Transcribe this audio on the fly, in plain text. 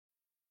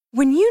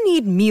When you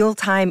need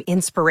mealtime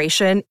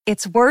inspiration,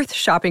 it's worth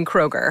shopping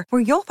Kroger,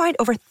 where you'll find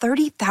over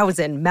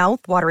 30,000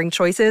 mouth-watering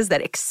choices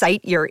that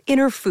excite your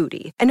inner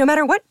foodie. And no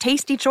matter what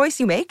tasty choice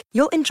you make,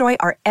 you'll enjoy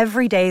our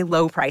everyday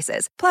low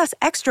prices, plus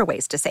extra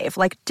ways to save,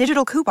 like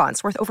digital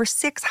coupons worth over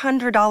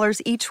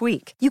 $600 each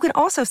week. You can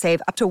also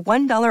save up to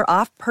 $1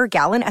 off per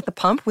gallon at the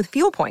pump with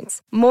fuel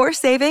points. More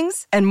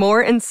savings and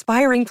more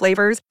inspiring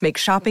flavors make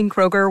shopping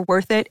Kroger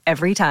worth it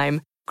every time.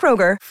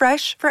 Kroger,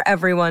 fresh for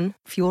everyone.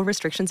 Fuel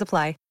restrictions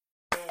apply.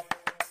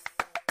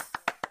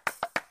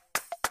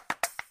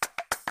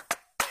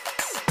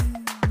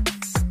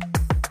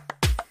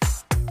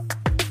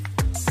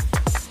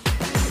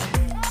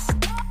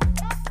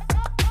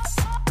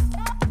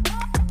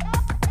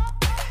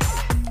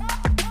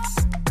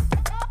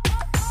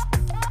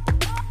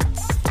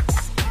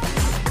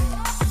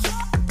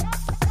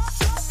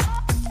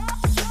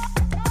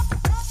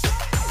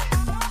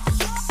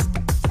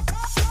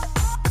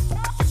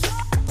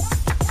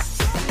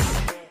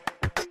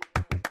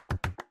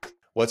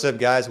 What's up,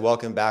 guys?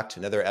 Welcome back to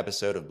another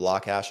episode of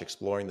Blockhash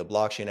Exploring the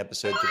Blockchain,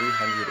 episode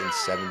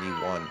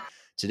 371.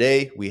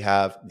 Today, we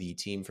have the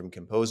team from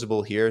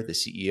Composable here, the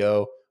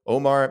CEO,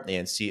 Omar,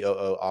 and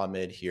COO,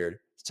 Ahmad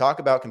here to talk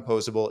about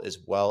Composable as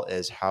well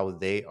as how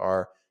they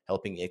are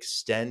helping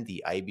extend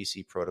the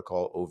IBC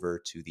protocol over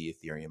to the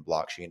Ethereum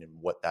blockchain and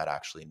what that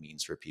actually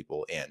means for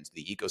people and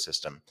the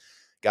ecosystem.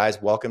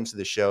 Guys, welcome to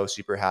the show.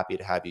 Super happy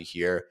to have you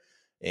here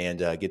and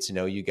get to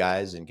know you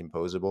guys and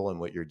Composable and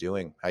what you're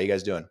doing. How you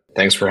guys doing?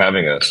 Thanks for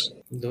having us.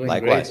 Doing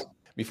Likewise. great.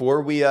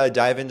 Before we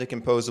dive into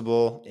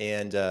Composable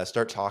and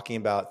start talking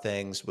about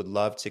things, would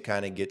love to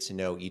kind of get to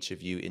know each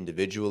of you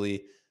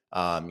individually.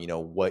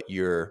 What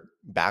your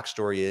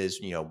backstory is,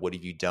 what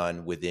have you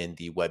done within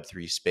the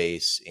Web3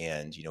 space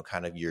and,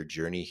 kind of your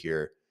journey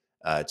here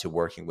to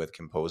working with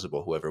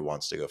Composable, whoever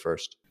wants to go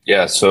first.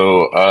 Yeah,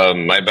 so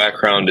my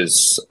background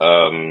is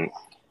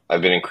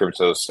I've been in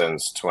crypto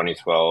since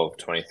 2012,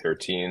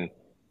 2013.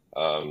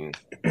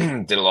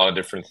 Did a lot of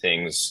different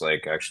things,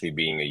 like actually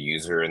being a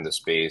user in the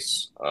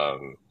space,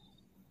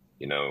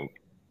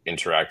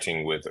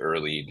 interacting with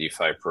early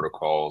DeFi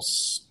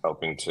protocols,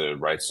 helping to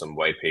write some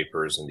white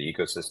papers in the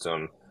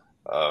ecosystem,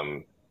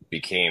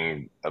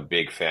 became a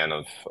big fan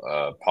of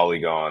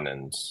Polygon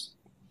and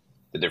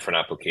the different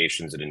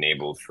applications it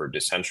enabled for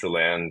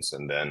Decentraland,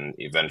 and then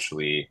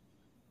eventually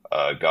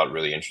got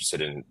really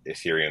interested in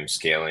Ethereum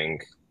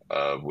scaling,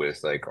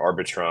 with like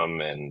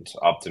Arbitrum and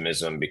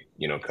Optimism,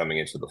 coming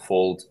into the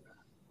fold.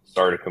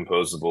 Started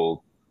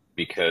Composable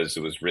because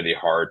it was really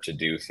hard to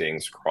do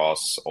things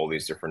across all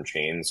these different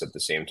chains at the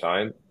same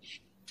time.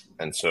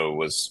 And so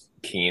was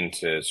keen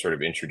to sort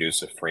of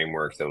introduce a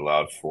framework that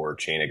allowed for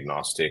chain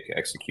agnostic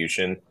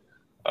execution,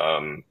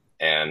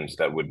 and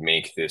that would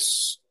make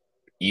this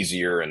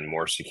easier and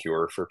more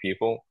secure for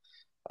people.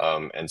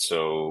 And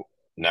so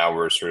now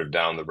we're sort of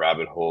down the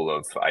rabbit hole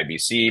of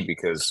IBC,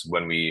 because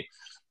when we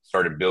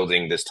started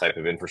building this type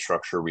of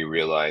infrastructure, we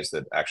realized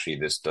that actually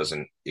this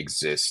doesn't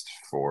exist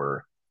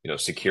for,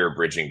 secure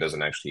bridging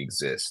doesn't actually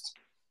exist.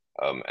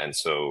 And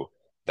so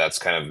that's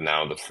kind of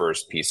now the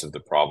first piece of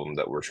the problem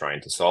that we're trying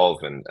to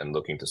solve and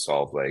looking to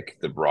solve, like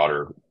the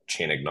broader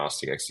chain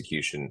agnostic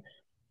execution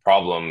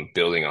problem,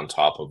 building on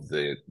top of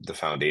the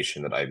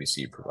foundation that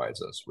IBC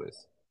provides us with.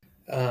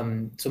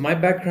 So my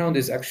background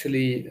is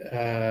actually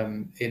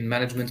in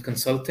management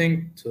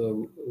consulting.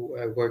 So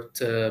I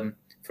worked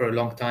for a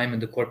long time in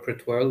the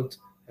corporate world,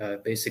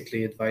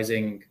 basically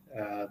advising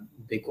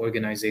big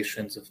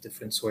organizations of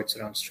different sorts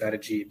around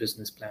strategy,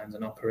 business plans,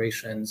 and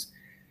operations.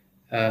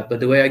 But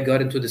the way I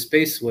got into the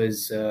space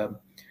was,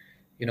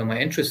 my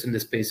interest in the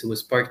space, it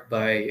was sparked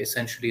by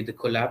essentially the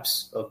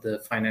collapse of the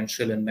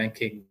financial and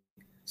banking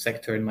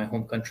sector in my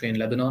home country in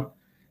Lebanon.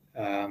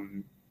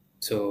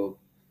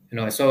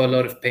 I saw a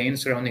lot of pain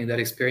surrounding that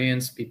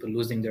experience, people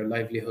losing their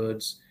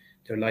livelihoods,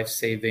 their life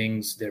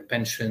savings, their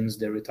pensions,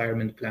 their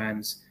retirement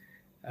plans.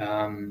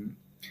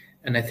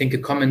 And I think a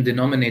common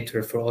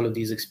denominator for all of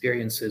these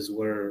experiences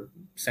were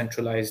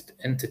centralized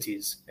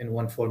entities in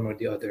one form or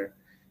the other,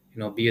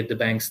 be it the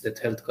banks that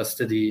held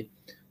custody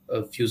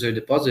of user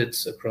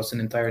deposits across an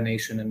entire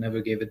nation and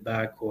never gave it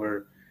back,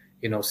 or,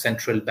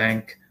 central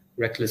bank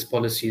reckless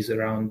policies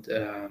around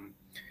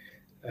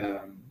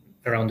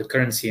the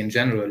currency in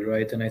general,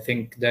 right? And I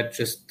think that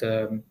just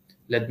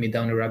led me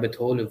down a rabbit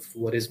hole of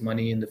what is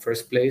money in the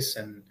first place,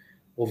 and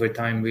over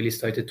time really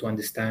started to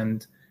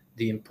understand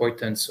the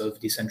importance of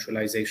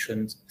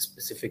decentralization,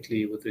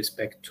 specifically with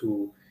respect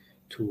to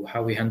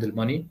how we handle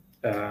money.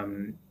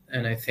 And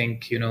I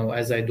think,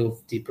 as I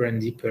dove deeper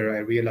and deeper, I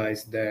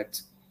realized that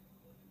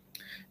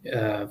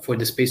for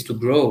the space to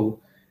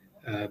grow,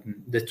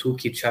 the two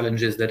key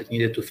challenges that it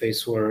needed to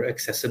face were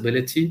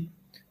accessibility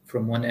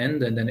from one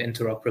end and then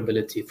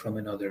interoperability from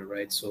another,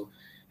 right? So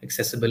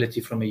accessibility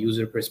from a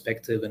user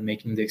perspective and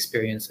making the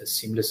experience as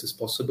seamless as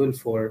possible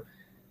for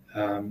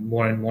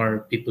more and more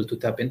people to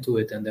tap into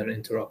it, and then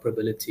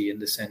interoperability in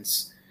the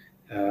sense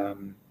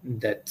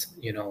that,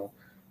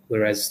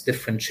 whereas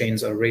different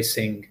chains are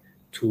racing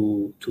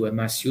to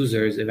amass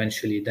users,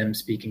 eventually them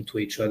speaking to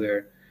each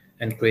other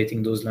and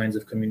creating those lines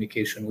of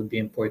communication would be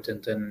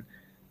important. And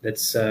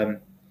that's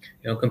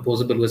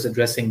Composable was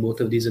addressing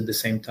both of these at the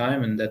same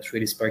time, and that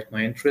really sparked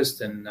my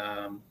interest, and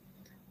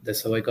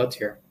that's how I got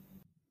here.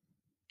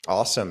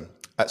 Awesome.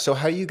 So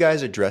how are you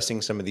guys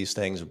addressing some of these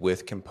things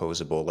with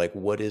Composable? Like,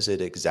 what is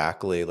it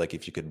exactly? Like,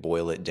 if you could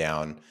boil it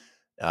down,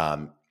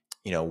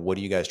 what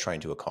are you guys trying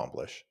to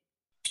accomplish?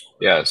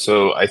 Yeah,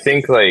 so I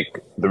think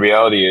like the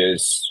reality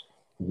is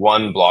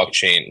one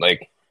blockchain,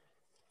 like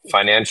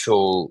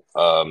financial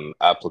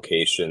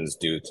applications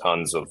do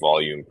tons of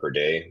volume per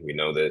day. We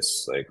know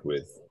this, like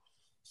with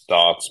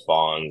stocks,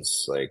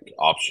 bonds, like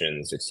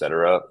options,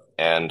 etc.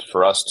 And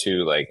for us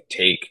to like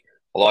take,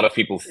 a lot of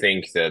people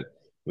think that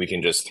we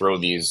can just throw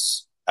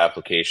these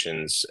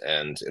applications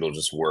and it'll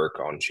just work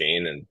on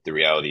chain. And the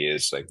reality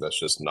is like that's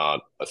just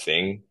not a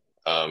thing.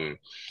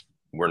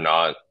 We're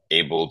not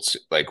able to,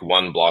 like,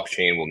 one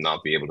blockchain will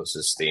not be able to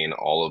sustain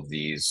all of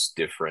these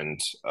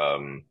different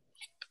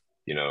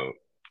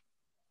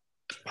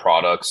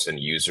products and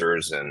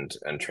users and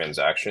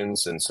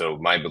transactions. And so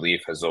my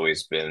belief has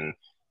always been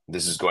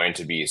this is going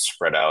to be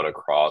spread out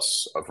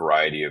across a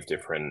variety of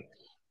different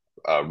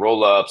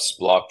roll-ups,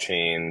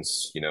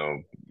 blockchains,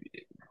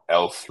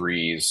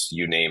 L3s,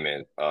 you name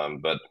it.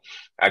 But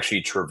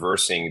actually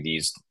traversing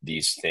these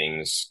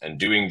things and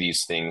doing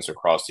these things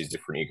across these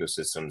different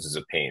ecosystems is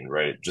a pain,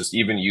 right? Just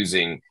even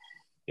using,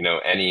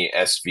 any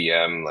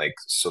SVM like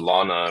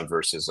Solana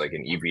versus like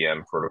an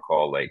EVM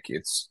protocol, like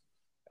it's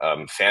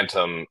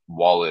Phantom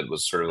Wallet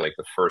was sort of like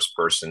the first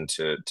person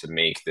to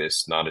make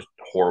this not a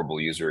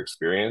horrible user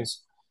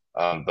experience,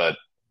 but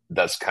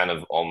that's kind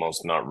of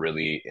almost not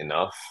really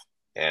enough.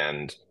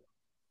 And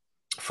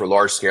for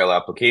large scale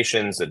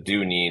applications that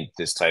do need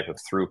this type of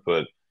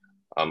throughput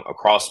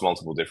across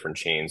multiple different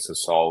chains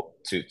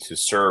to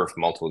serve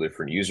multiple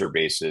different user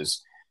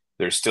bases,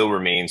 there still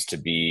remains to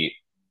be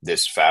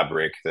this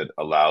fabric that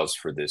allows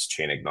for this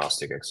chain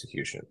agnostic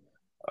execution.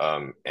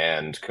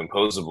 And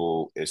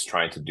Composable is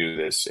trying to do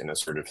this in a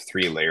sort of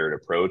 3-layered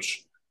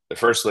approach. The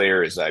first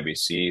layer is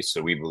IBC.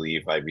 So we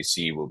believe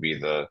IBC will be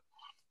the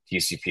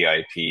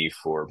TCP/IP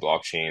for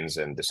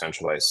blockchains and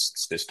decentralized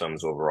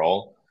systems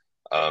overall.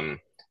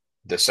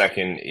 The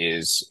second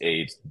is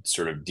a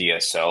sort of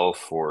DSL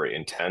for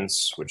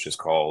intents, which is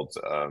called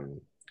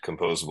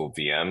Composable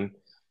VM,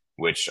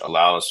 which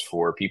allows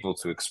for people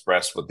to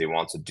express what they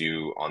want to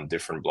do on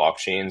different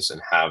blockchains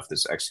and have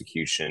this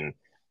execution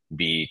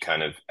be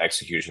kind of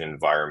execution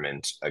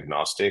environment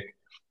agnostic.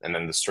 And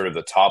then the sort of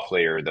the top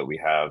layer that we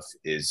have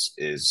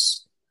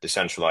is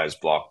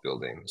decentralized block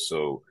building.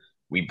 So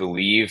we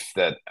believe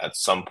that at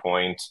some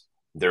point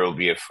there will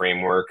be a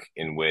framework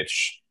in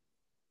which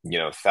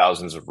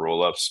thousands of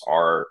rollups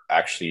are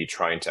actually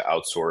trying to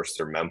outsource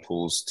their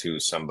mempools to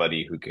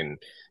somebody who can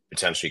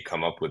potentially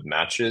come up with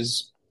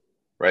matches,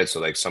 right?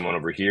 So like someone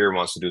over here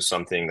wants to do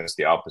something that's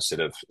the opposite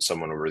of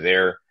someone over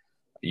there.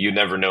 You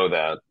never know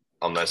that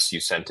unless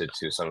you sent it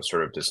to some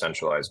sort of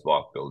decentralized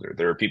block builder.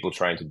 There are people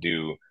trying to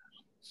do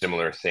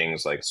similar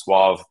things like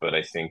Suave, but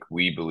I think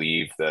we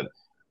believe that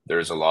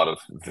there's a lot of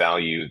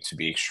value to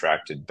be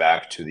extracted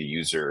back to the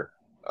user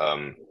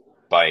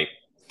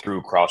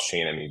through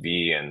cross-chain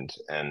MEV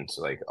and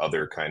like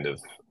other kind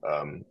of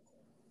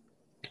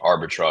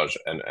arbitrage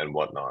and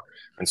whatnot.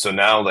 And so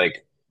now,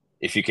 like,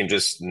 if you can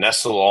just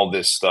nestle all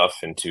this stuff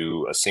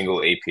into a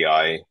single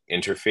API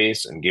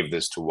interface and give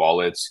this to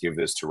wallets, give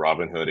this to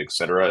Robinhood,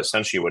 etc.,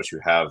 essentially what you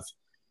have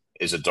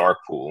is a dark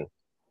pool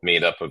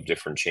made up of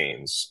different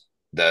chains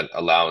that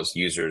allows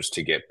users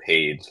to get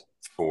paid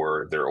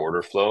for their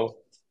order flow.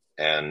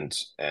 And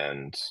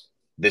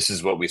this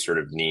is what we sort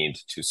of need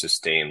to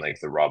sustain like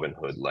the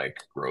Robinhood like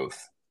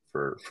growth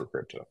for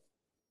crypto.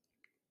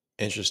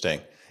 Interesting.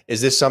 Is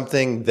this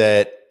something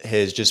that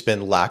has just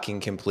been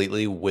lacking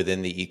completely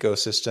within the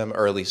ecosystem,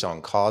 or at least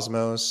on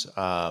Cosmos?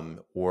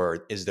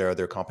 Or is there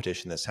other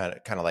competition that's kind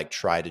of like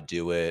try to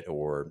do it,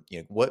 or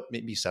what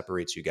maybe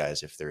separates you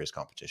guys if there is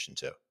competition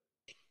too?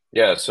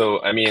 Yeah,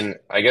 so I mean,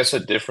 I guess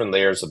at different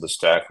layers of the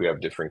stack, we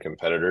have different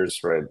competitors,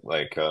 right?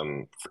 Like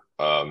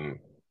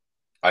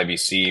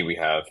IBC, we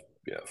have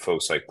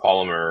folks like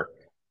Polymer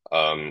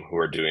who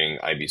are doing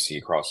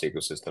IBC cross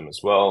ecosystem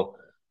as well.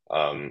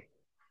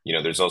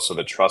 There's also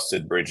the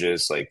trusted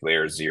bridges like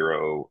Layer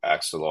 0,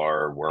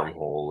 Axelar,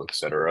 Wormhole,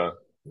 etc.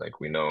 Like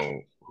we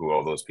know who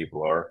all those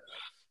people are.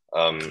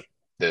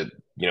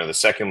 The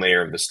second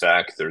layer of the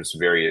stack, there's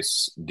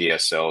various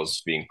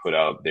DSLs being put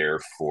out there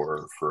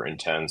for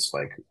intents,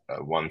 like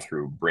one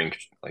through Brink,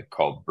 like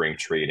called Brink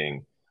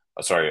Trading.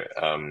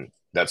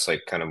 That's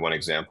like kind of one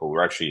example.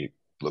 We're actually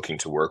looking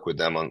to work with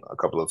them on a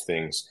couple of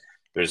things.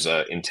 There's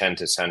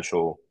Intent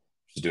Essential,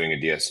 which is doing a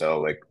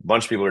DSL. Like a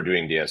bunch of people are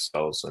doing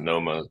DSLs,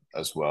 Anoma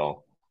as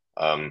well.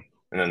 And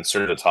then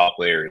sort of the top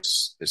layer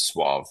is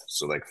Suave.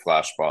 So like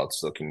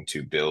Flashbots looking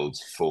to build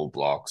full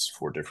blocks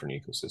for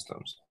different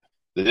ecosystems.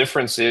 The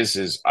difference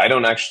is I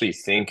don't actually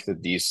think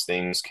that these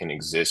things can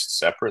exist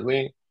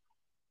separately.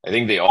 I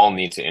think they all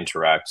need to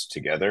interact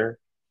together.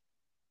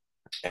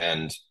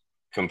 And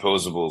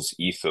Composable's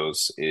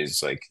ethos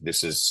is like,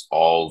 this is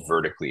all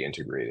vertically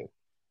integrated.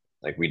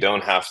 Like we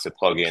don't have to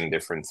plug in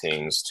different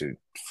things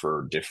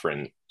for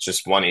different,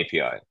 just one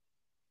API.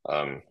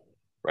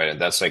 Right.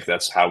 And that's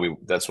what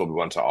we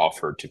want to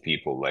offer to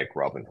people like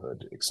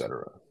Robinhood, et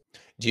cetera.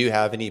 Do you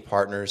have any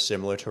partners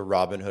similar to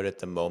Robinhood at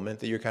the moment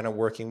that you're kind of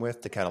working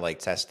with to kind of like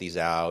test these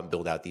out,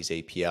 build out these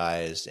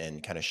APIs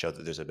and kind of show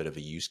that there's a bit of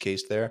a use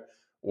case there?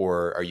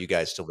 Or are you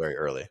guys still very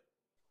early?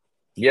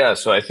 Yeah.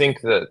 So I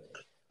think that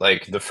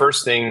like the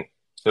first thing,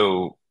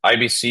 so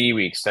IBC,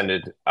 we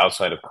extended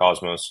outside of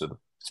Cosmos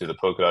to the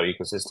Polkadot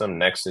ecosystem.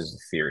 Next is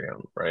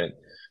Ethereum, right?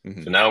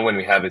 Mm-hmm. So now when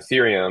we have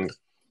Ethereum,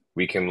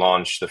 we can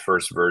launch the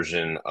first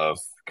version of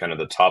kind of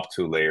the top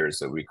two layers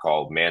that we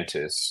call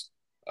Mantis,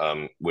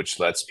 which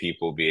lets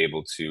people be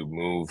able to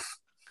move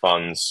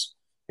funds,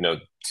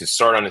 to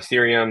start on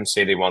Ethereum,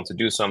 say they want to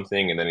do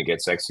something, and then it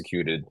gets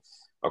executed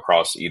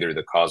across either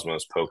the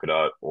Cosmos,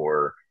 Polkadot,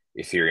 or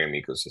Ethereum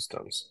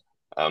ecosystems.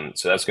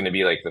 So that's going to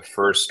be like the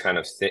first kind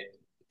of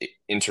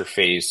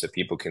interface that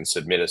people can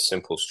submit a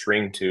simple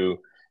string to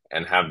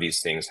and have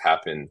these things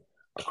happen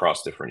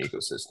across different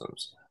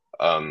ecosystems.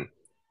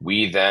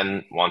 We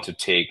then want to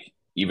take,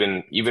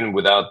 even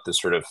without the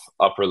sort of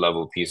upper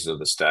level pieces of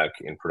the stack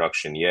in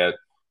production yet,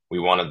 we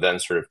want to then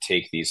sort of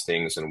take these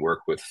things and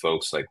work with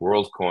folks like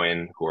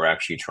WorldCoin who are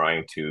actually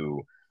trying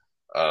to,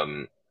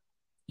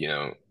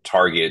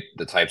 target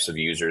the types of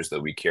users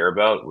that we care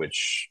about,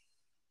 which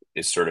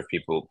is sort of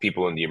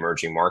people in the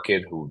emerging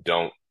market who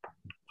don't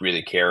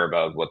really care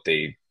about what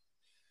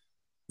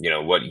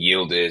what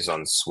yield is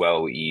on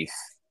swell ETH,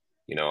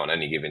 on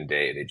any given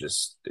day. They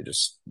just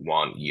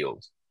want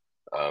yield.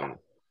 So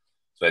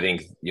I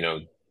think,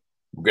 we're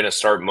going to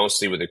start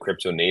mostly with the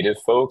crypto native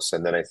folks.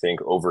 And then I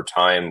think over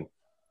time,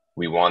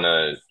 we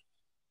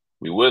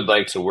would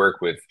like to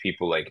work with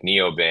people like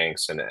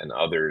neobanks and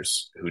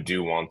others who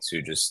do want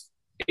to just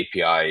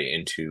API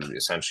into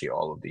essentially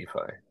all of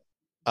DeFi.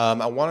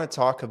 I want to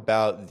talk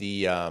about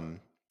the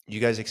you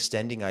guys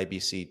extending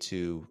IBC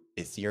to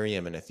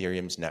Ethereum and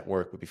Ethereum's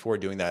network. But before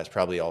doing that, it's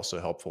probably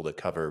also helpful to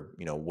cover,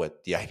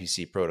 what the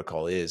IBC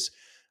protocol is.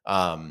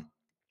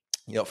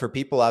 For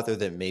people out there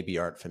that maybe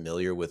aren't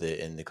familiar with it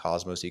in the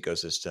Cosmos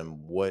ecosystem,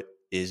 what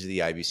is the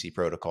IBC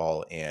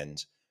protocol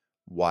and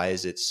why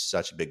is it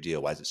such a big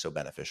deal? Why is it so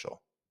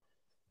beneficial?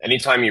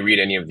 Anytime you read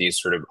any of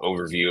these sort of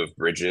overview of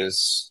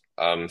bridges,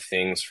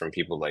 things from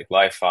people like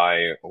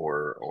Li-Fi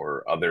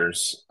or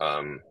others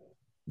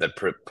that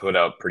put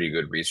out pretty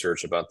good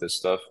research about this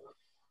stuff,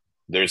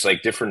 there's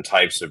like different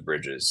types of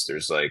bridges.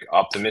 There's like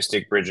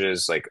optimistic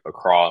bridges, like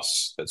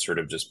across that sort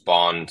of just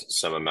bond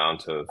some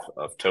amount of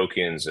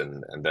tokens.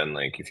 And then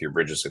like, if your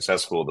bridge is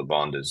successful, the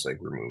bond is like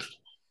removed.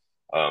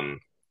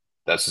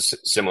 That's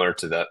similar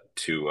to that,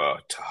 to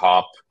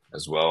Hop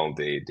as well.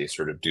 They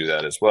sort of do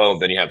that as well.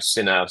 Then you have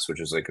Synapse,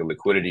 which is like a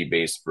liquidity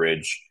based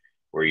bridge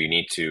where you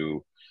need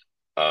to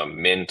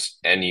mint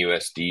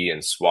NUSD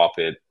and swap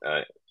it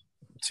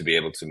to be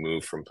able to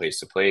move from place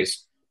to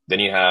place. Then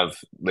you have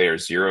layer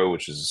 0,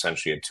 which is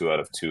essentially a 2 out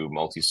of 2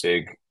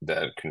 multisig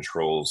that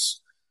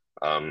controls,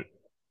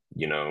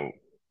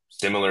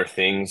 similar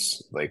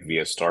things like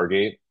via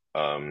Stargate.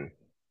 And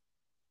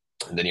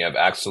then you have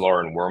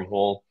Axelar and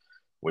Wormhole,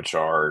 which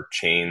are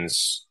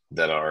chains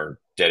that are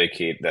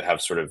dedicated, that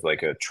have sort of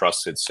like a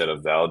trusted set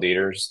of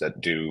validators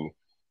that do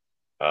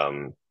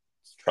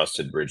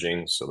trusted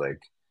bridging. So like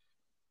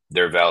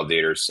their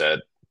validator set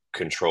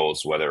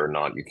controls whether or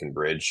not you can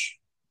bridge.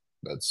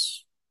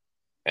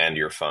 And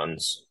your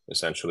funds,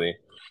 essentially.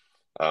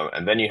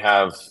 And then you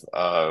have,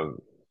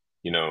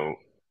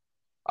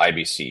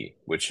 IBC,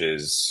 which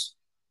is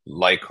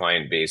light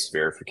client-based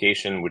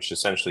verification, which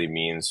essentially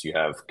means you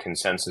have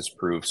consensus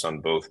proofs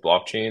on both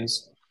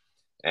blockchains.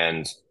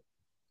 And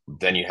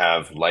then you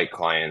have light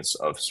clients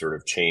of sort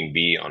of chain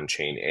B on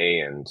chain A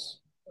and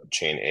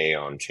chain A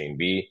on chain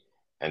B.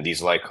 And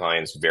these light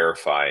clients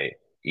verify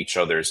each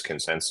other's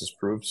consensus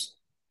proofs.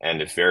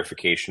 And if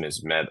verification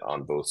is met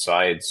on both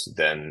sides,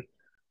 then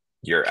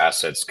your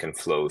assets can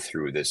flow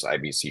through this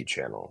IBC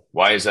channel.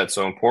 Why is that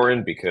so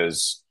important?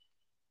 Because,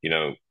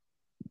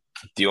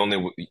 the only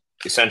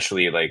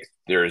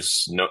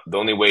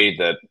way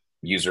that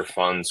user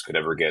funds could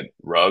ever get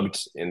rugged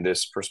in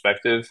this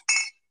perspective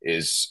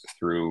is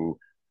through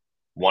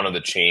one of the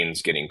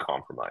chains getting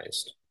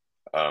compromised.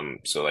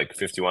 So like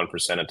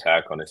 51%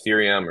 attack on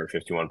Ethereum or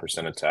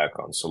 51% attack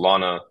on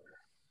Solana,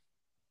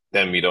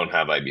 then we don't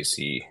have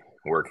IBC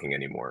working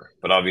anymore.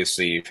 But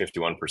obviously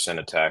 51%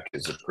 attack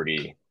is a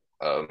pretty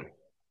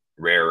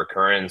rare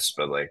occurrence,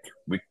 but like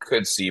we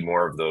could see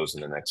more of those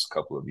in the next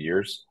couple of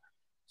years.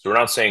 So we're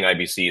not saying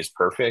IBC is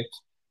perfect,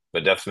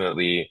 but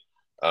definitely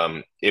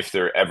if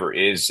there ever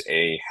is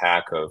a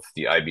hack of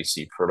the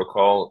IBC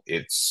protocol,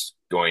 it's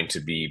going to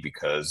be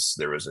because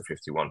there was a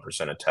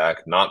 51%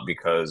 attack, not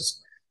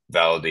because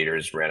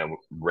validators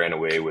ran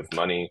away with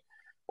money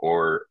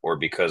or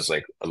because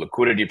like a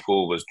liquidity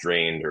pool was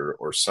drained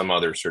or some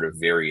other sort of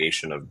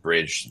variation of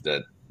bridge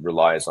that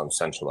relies on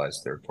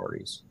centralized third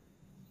parties.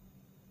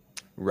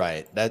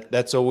 Right.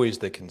 That's always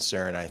the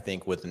concern, I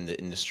think, within the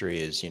industry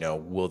is,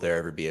 will there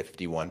ever be a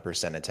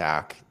 51%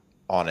 attack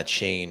on a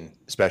chain,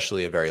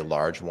 especially a very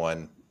large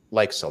one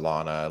like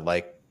Solana,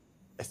 like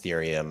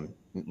Ethereum,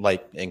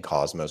 like in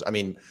Cosmos. I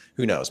mean,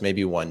 who knows?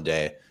 Maybe one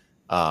day.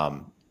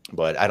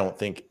 But I don't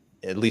think,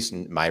 at least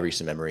in my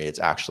recent memory, it's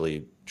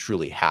actually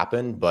truly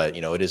happened. But,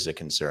 you know, it is a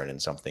concern and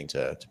something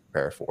to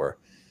prepare for.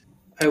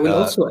 I will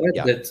also add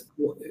yeah. that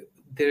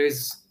there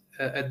is,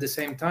 at the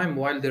same time,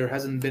 while there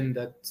hasn't been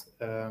that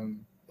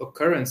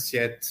occurrence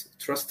yet,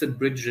 trusted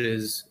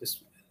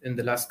bridges in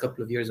the last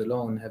couple of years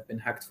alone have been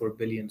hacked for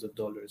billions of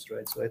dollars,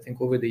 right? So I think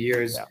over the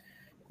years,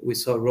 we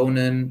saw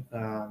Ronin,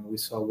 we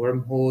saw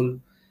Wormhole,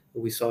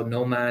 we saw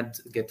Nomad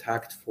get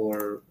hacked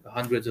for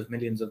hundreds of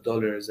millions of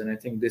dollars. And I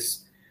think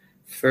this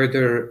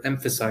further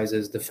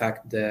emphasizes the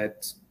fact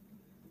that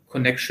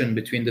connection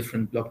between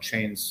different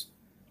blockchains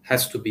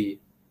has to be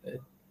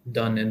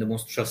done in the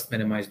most trust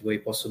minimized way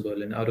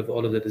possible. And out of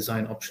all of the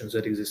design options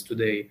that exist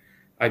today,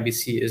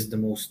 IBC is the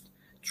most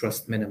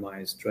trust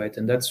minimized, right?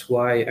 And that's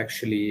why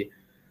actually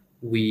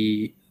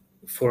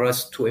for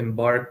us to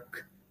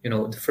embark, you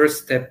know, the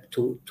first step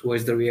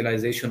towards the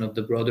realization of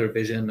the broader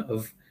vision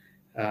of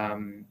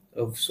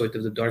sort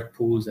of the dark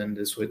pools and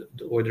the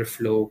order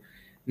flow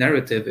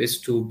narrative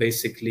is to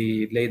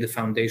basically lay the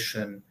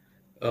foundation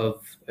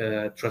of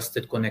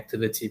trusted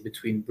connectivity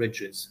between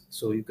bridges.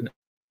 So you can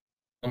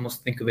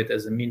almost think of it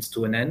as a means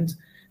to an end,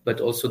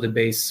 but also the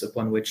base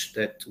upon which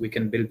that we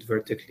can build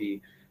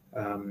vertically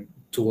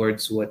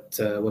towards what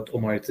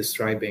Omar is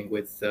describing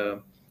with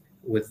the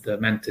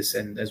Mantis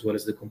and as well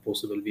as the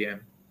composable VM.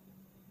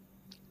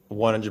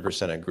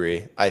 100%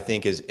 agree. I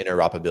think as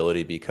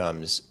interoperability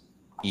becomes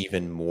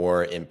even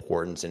more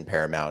important and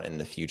paramount in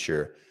the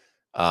future,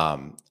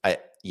 I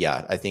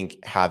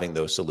think having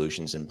those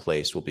solutions in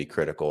place will be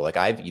critical. Like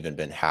I've even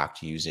been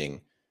hacked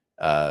using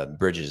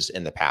bridges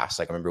in the past.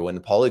 Like I remember when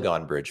the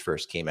Polygon bridge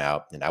first came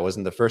out, and I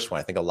wasn't the first one.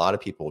 I think a lot of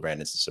people ran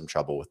into some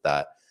trouble with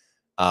that.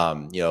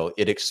 You know,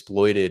 it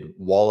exploited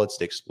wallets,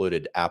 it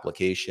exploited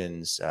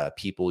applications,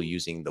 people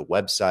using the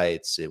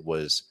websites. It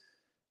was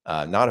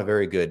not a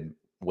very good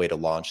way to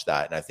launch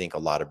that. And I think a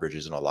lot of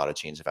bridges and a lot of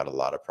chains have had a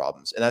lot of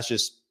problems. And that's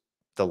just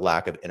the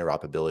lack of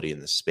interoperability in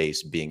the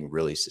space being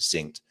really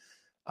succinct.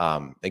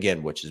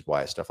 Again, which is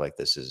why stuff like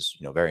this is,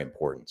 you know, very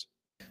important.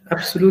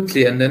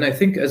 Absolutely. And then I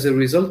think as a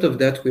result of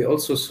that, we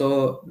also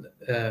saw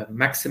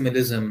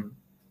maximalism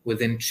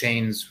within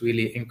chains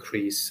really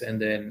increase. And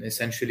then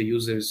essentially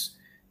users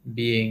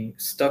being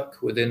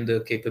stuck within the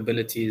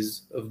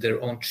capabilities of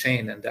their own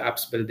chain and the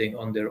apps building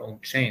on their own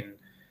chain,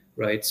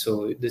 right?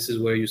 So this is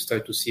where you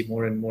start to see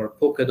more and more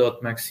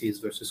Polkadot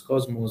maxis versus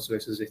Cosmos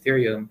versus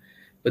Ethereum.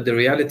 But the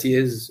reality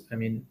is, I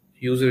mean,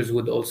 users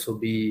would also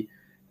be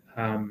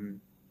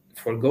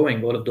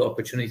foregoing all of the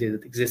opportunity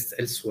that exists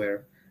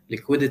elsewhere.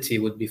 Liquidity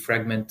would be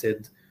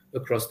fragmented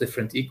across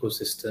different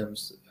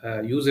ecosystems.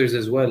 Users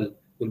as well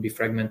will be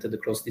fragmented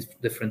across these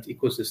different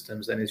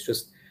ecosystems, and it's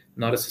just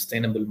not a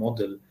sustainable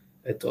model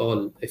at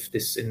all if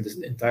this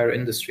entire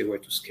industry were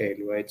to scale,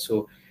 right?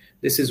 So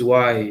this is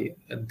why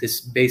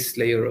this base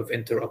layer of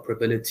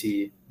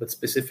interoperability, but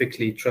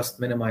specifically trust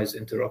minimized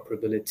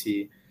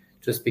interoperability,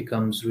 just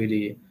becomes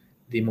really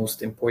the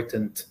most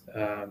important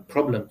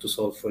problem to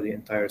solve for the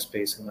entire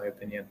space, in my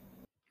opinion.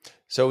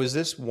 So is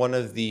this one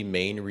of the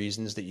main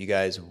reasons that you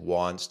guys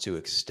want to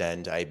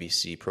extend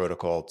IBC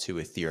protocol to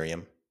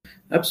Ethereum?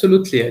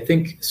 Absolutely. I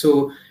think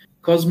so.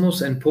 Cosmos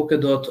and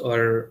Polkadot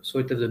are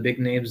sort of the big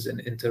names in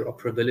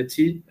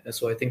interoperability.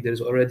 So I think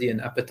there's already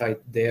an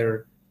appetite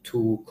there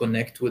to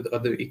connect with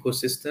other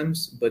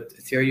ecosystems, but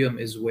Ethereum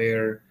is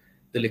where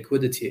the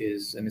liquidity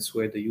is, and it's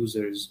where the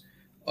users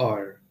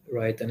are,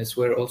 right? And it's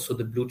where also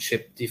the blue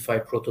chip DeFi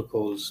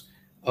protocols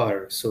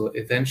are. So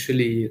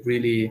eventually,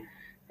 really,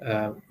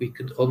 we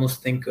could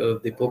almost think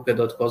of the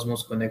Polkadot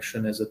Cosmos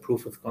connection as a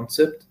proof of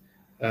concept,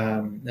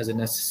 as a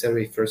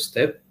necessary first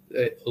step.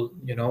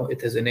 You know,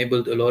 it has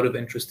enabled a lot of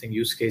interesting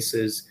use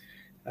cases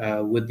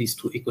with these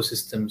two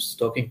ecosystems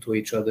talking to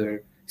each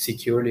other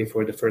securely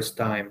for the first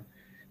time.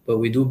 But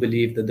we do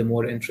believe that the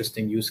more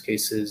interesting use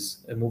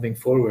cases moving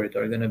forward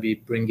are going to be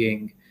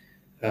bringing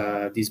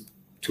these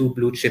two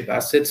blue chip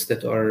assets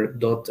that are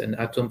DOT and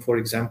Atom, for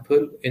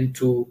example,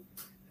 into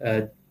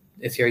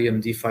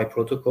Ethereum DeFi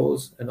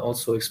protocols, and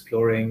also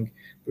exploring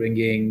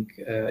bringing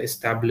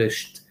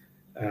established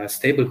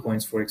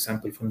stablecoins, for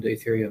example, from the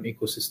Ethereum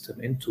ecosystem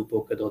into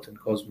Polkadot and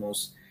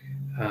Cosmos.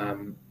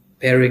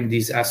 Pairing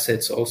these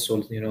assets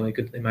also, you know, you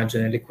could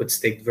imagine a liquid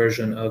staked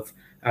version of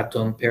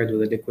Atom paired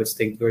with a liquid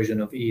staked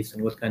version of ETH,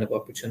 and what kind of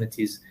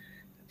opportunities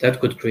that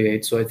could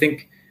create. So I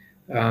think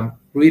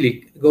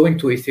really going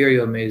to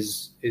Ethereum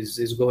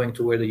is going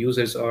to where the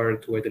users are,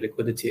 to where the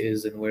liquidity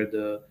is, and where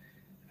the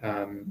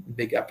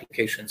big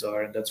applications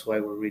are, and that's why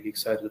we're really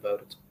excited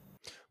about it.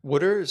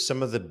 What are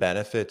some of the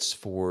benefits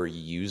for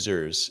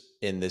users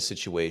in this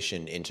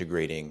situation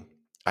integrating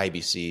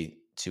IBC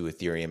to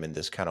Ethereum in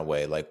this kind of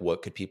way? Like,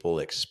 what could people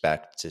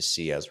expect to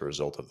see as a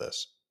result of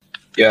this?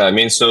 Yeah, I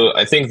mean, so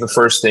I think the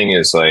first thing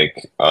is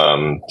like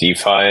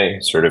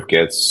DeFi sort of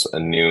gets a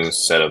new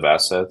set of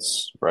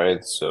assets,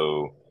 right?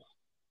 So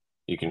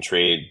you can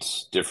trade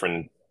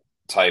different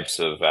types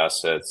of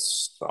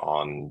assets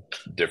on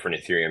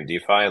different Ethereum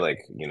DeFi,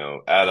 like,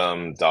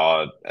 Atom,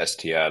 Dot,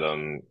 ST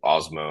Atom,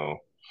 Osmo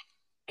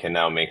can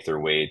now make their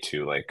way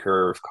to like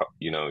Curve,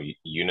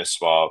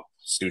 Uniswap,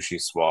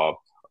 SushiSwap.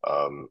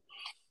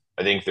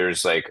 I think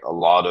there's like a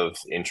lot of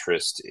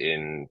interest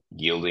in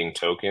yielding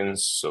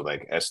tokens. So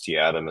like ST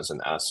Atom as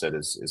an asset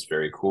is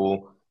very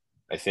cool.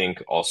 I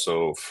think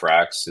also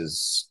Frax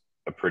is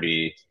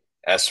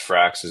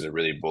SFrax is a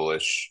really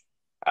bullish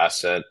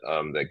asset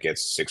that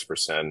gets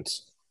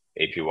 6%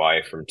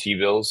 APY from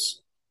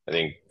T-bills. I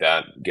think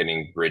that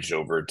getting bridged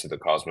over to the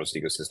Cosmos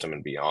ecosystem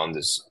and beyond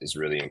is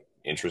really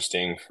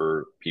interesting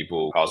for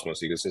people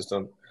Cosmos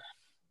ecosystem.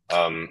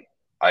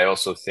 I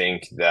also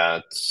think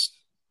that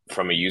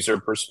from a user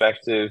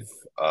perspective,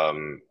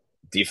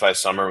 DeFi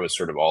Summer was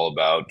sort of all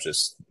about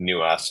just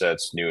new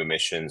assets, new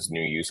emissions,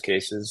 new use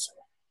cases.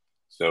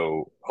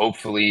 So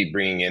hopefully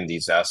bringing in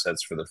these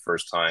assets for the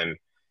first time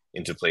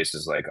into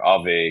places like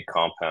Aave,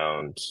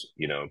 Compound,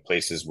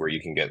 places where you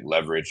can get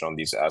leverage on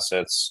these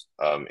assets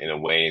in a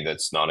way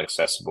that's not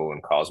accessible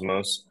in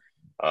Cosmos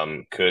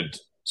could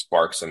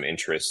spark some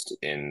interest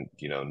in,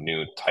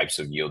 new types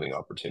of yielding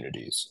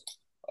opportunities.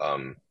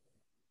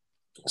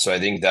 So I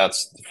think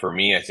that's, for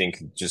me, I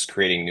think just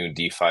creating new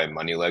DeFi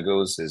money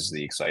Legos is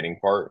the exciting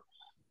part.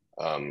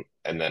 And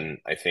then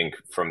I think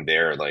from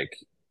there, like,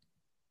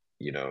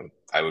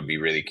 I would be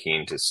really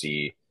keen to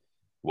see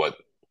what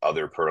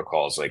other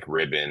protocols like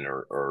Ribbon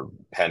or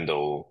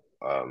Pendle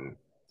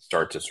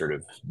start to sort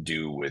of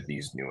do with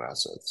these new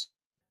assets.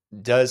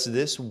 Does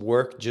this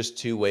work just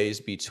two ways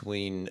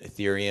between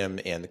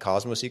Ethereum and the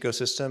Cosmos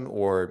ecosystem,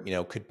 or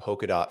could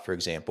Polkadot, for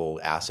example,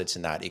 assets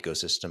in that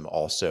ecosystem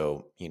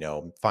also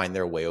find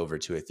their way over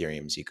to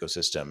Ethereum's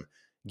ecosystem?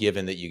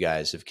 Given that you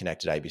guys have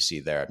connected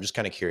IBC there, I'm just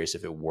kind of curious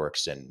if it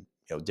works in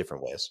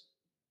different ways.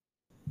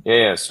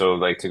 Yeah. So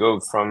like to go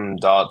from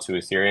Dot to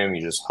Ethereum,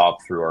 you just hop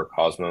through our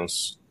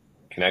Cosmos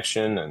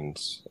connection,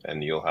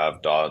 and you'll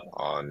have Dot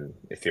on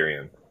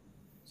Ethereum.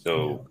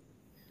 So,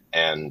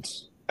 and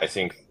I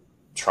think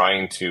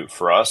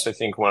for us, I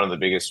think one of the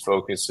biggest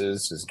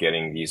focuses is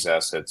getting these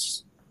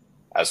assets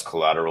as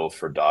collateral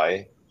for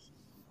DAI.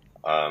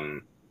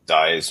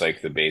 DAI is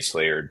like the base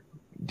layer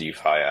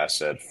DeFi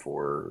asset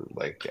for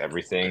like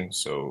everything.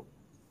 So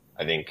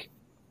I think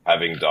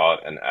having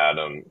Dot and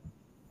Atom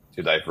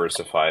to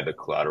diversify the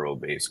collateral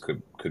base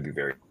could be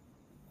very.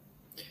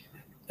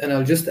 And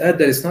I'll just add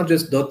that it's not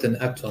just Dot and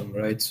Atom,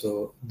 right?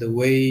 So the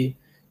way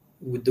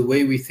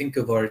we think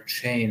of our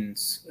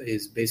chains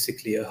is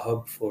basically a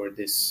hub for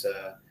this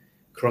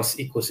cross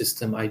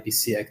ecosystem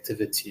IBC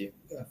activity.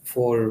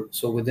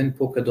 So within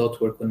Polkadot,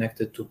 we're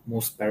connected to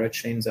most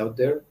parachains out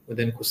there,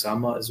 within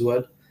Kusama as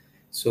well.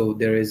 So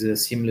there is a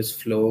seamless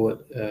flow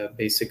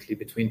basically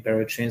between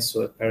parachains.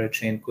 So a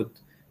parachain could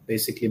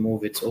basically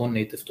move its own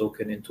native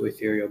token into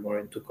Ethereum or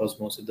into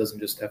Cosmos. It doesn't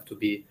just have to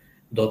be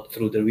Dot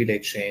through the relay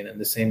chain. And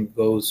the same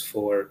goes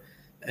for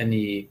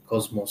any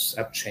Cosmos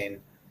app chain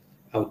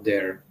out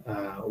there,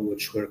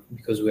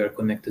 because we are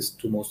connected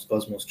to most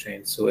Cosmos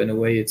chains. So in a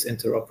way, it's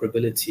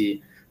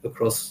interoperability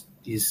across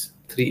these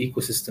three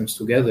ecosystems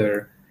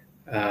together,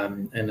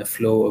 and a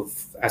flow of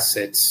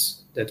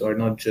assets that are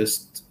not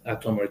just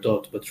Atom or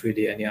Dot, but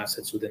really any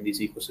assets within these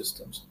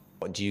ecosystems.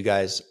 Do you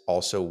guys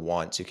also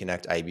want to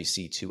connect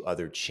IBC to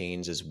other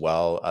chains as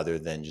well, other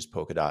than just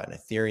Polkadot and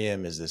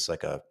Ethereum? Is this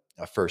like a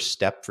first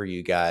step for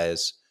you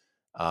guys?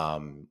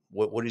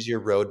 What does your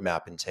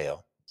roadmap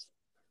entail?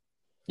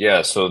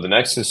 Yeah, so the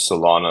next is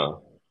Solana.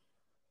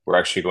 We're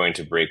actually going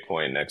to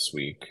Breakpoint next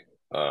week.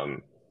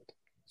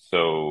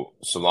 So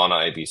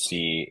Solana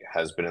IBC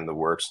has been in the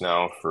works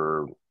now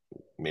for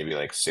maybe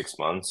like 6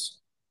 months.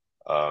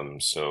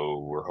 So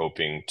we're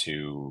hoping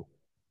to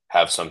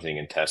have something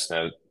in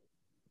testnet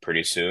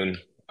pretty soon.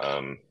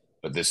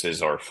 But this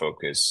is our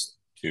focus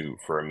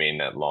for a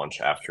mainnet launch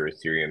after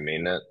Ethereum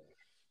mainnet.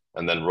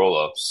 And then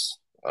rollups.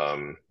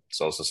 It's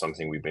also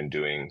something we've been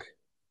doing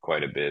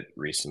quite a bit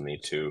recently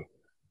too.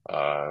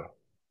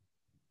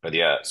 But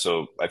yeah,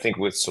 so I think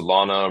with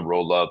Solana,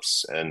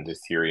 rollups, and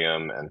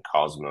Ethereum and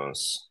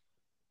Cosmos,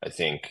 I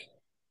think,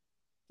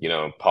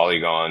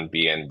 Polygon,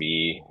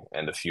 BNB,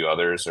 and a few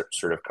others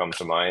sort of come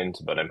to mind,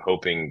 but I'm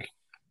hoping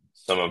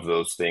some of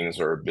those things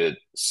are a bit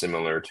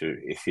similar to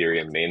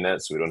Ethereum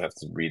mainnet, so we don't have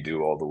to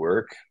redo all the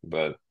work,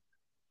 but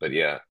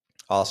yeah.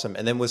 Awesome.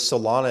 And then with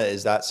Solana,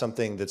 is that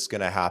something that's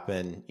going to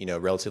happen,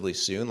 relatively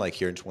soon, like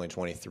here in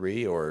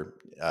 2023, or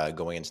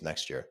going into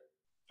next year?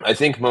 I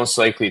think most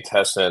likely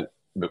testnet,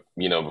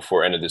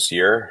 before end of this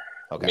year.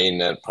 Okay.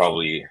 Mainnet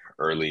probably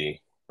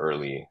early,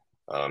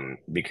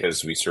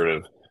 because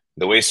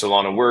the way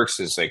Solana works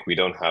is like we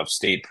don't have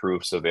state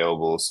proofs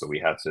available, so we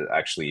have to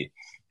actually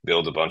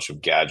build a bunch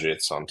of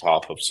gadgets on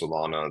top of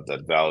Solana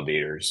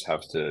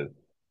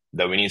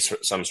that we need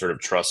some sort of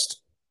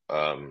trust,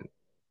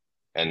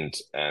 and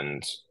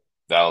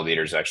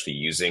validators actually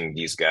using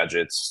these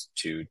gadgets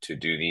to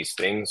do these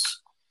things.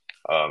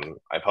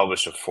 I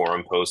published a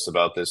forum post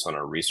about this on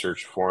our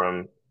research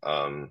forum.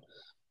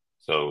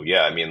 So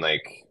yeah, I mean,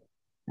 like,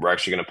 we're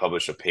actually going to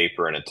publish a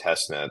paper and a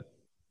testnet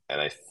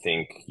I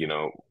think,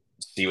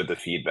 see what the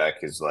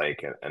feedback is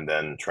like, and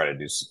then try to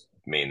do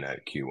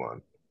mainnet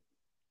Q1.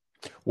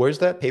 Where's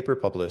that paper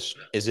published?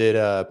 Is it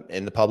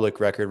in the public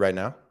record right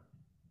now?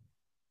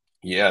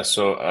 Yeah,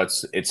 so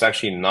it's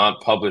actually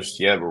not published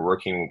yet. We're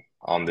working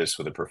on this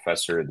with a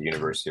professor at the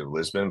University of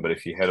Lisbon, but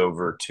if you head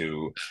over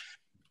to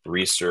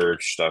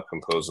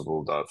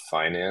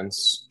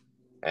research.composable.finance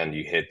and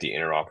you hit the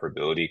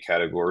interoperability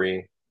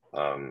category,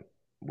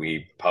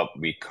 we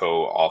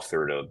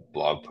co-authored a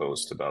blog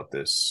post about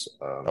this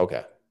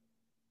Okay.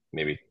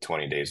 maybe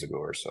 20 days ago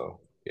or so.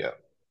 Yeah.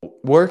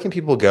 Where can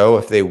people go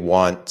if they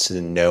want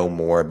to know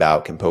more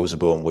about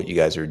Composable and what you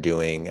guys are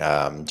doing?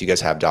 Do you guys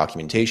have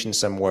documentation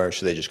somewhere?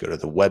 Should they just go to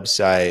the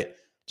website?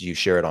 Do you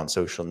share it on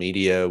social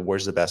media?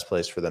 Where's the best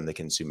place for them to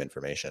consume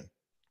information?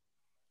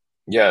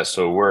 Yeah,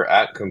 so we're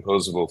at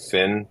Composable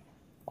Fin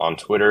on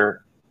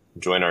Twitter.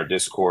 Join our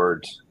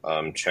Discord.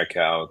 Check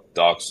out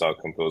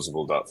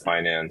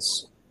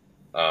docs.composable.finance.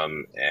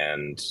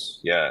 And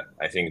yeah,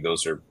 I think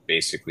those are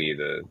basically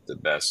the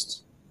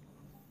best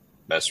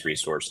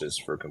resources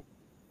for.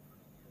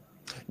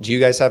 Do you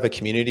guys have a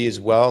community as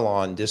well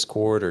on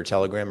Discord or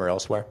Telegram or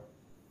elsewhere?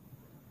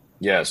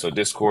 Yeah, so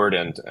Discord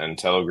and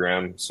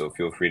Telegram. So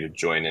feel free to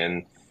join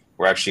in.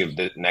 We're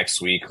actually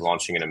next week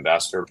launching an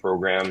ambassador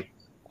program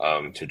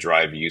to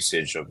drive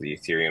usage of the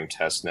Ethereum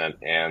testnet,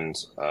 and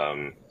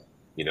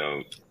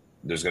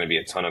there's going to be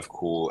a ton of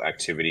cool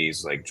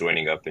activities like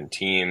joining up in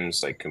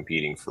teams, like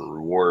competing for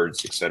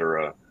rewards,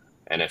 etc.,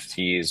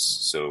 NFTs.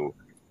 So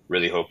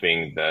really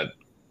hoping that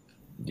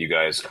you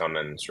guys come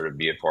and sort of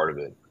be a part of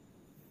it.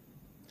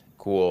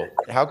 Cool.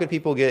 How could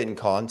people get in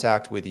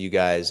contact with you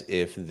guys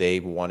if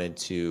they wanted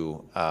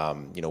to,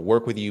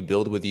 work with you,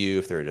 build with you,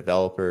 if they're a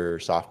developer,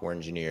 software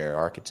engineer,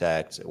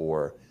 architect,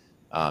 or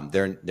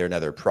they're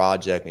another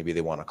project, maybe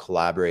they want to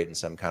collaborate in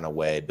some kind of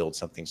way, build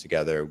something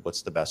together?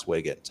 What's the best way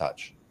to get in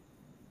touch?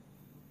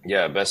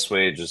 Yeah, best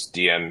way, just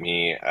DM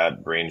me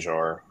at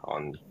BrainJar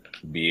on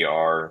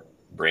BR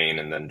Brain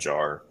and then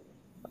Jar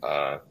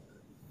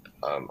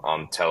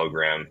on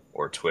Telegram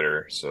or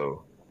Twitter.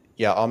 So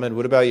yeah, Ahmad,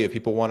 what about you? If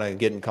people want to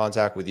get in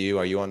contact with you,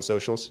 are you on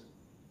socials?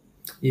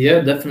 Yeah,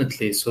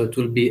 definitely. So it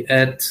will be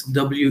at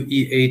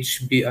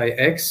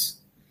WEHBIX.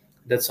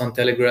 That's on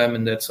Telegram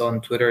and that's on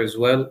Twitter as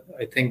well.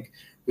 I think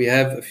we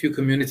have a few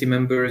community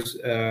members,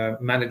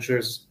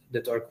 managers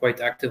that are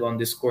quite active on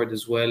Discord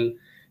as well.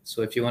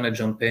 So if you want to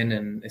jump in,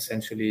 and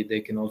essentially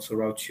they can also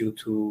route you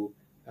to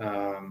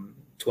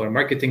our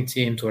marketing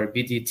team, to our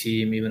BD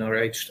team, even our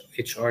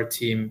HR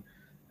team.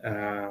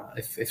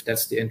 If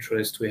that's the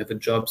interest, we have a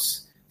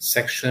jobs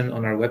section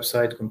on our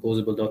website,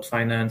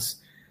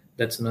 composable.finance.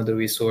 That's another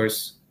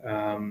resource.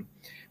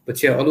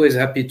 But yeah, always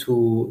happy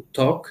to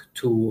talk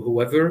to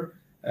whoever,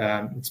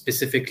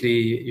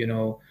 specifically,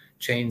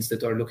 chains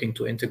that are looking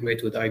to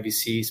integrate with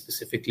IBC,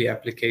 specifically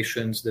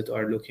applications that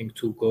are looking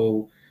to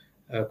go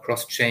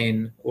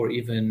cross-chain, or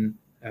even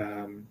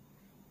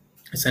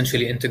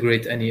essentially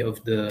integrate any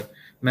of the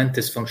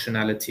Mantis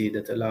functionality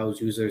that allows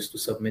users to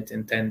submit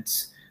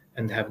intents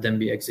and have them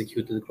be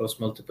executed across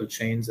multiple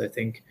chains. I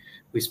think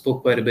we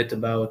spoke quite a bit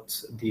about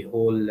the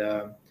whole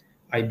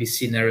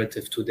IBC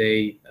narrative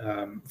today.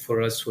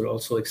 For us, we're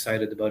also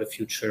excited about a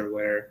future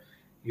where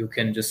you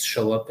can just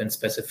show up and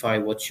specify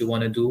what you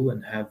want to do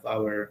and have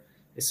our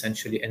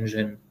essentially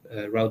engine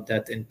route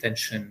that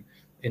intention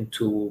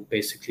into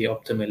basically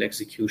optimal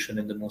execution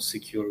in the most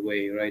secure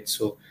way, right?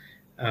 So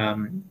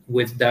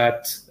with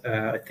that,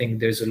 I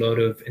think there's a lot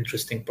of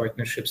interesting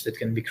partnerships that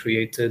can be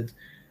created,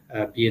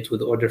 be it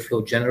with order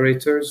flow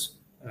generators,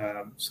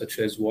 such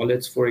as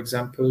wallets, for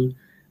example,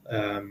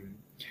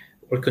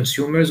 or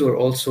consumers, or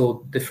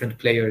also different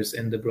players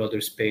in the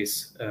broader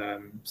space,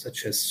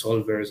 such as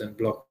solvers and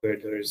block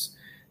builders.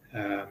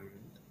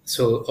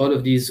 So all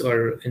of these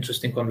are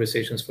interesting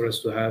conversations for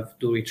us to have.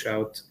 Do reach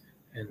out,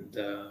 and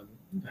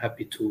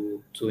happy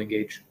to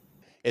engage.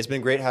 It's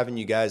been great having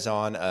you guys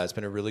on. It's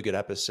been a really good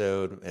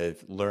episode.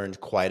 I've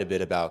learned quite a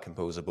bit about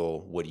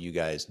Composable. What are you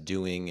guys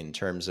doing in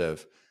terms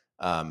of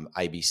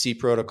IBC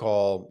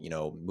protocol,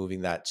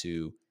 moving that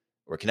to,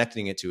 or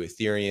connecting it to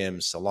Ethereum,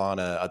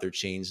 Solana, other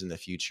chains in the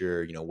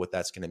future, what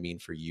that's going to mean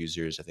for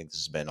users. I think this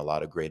has been a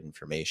lot of great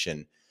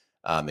information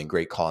and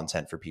great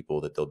content for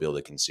people that they'll be able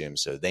to consume.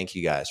 So thank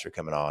you guys for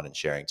coming on and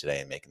sharing today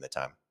and making the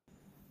time.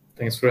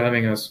 Thanks for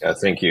having us. Yeah,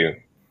 thank you.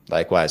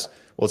 Likewise.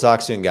 We'll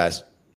talk soon, guys.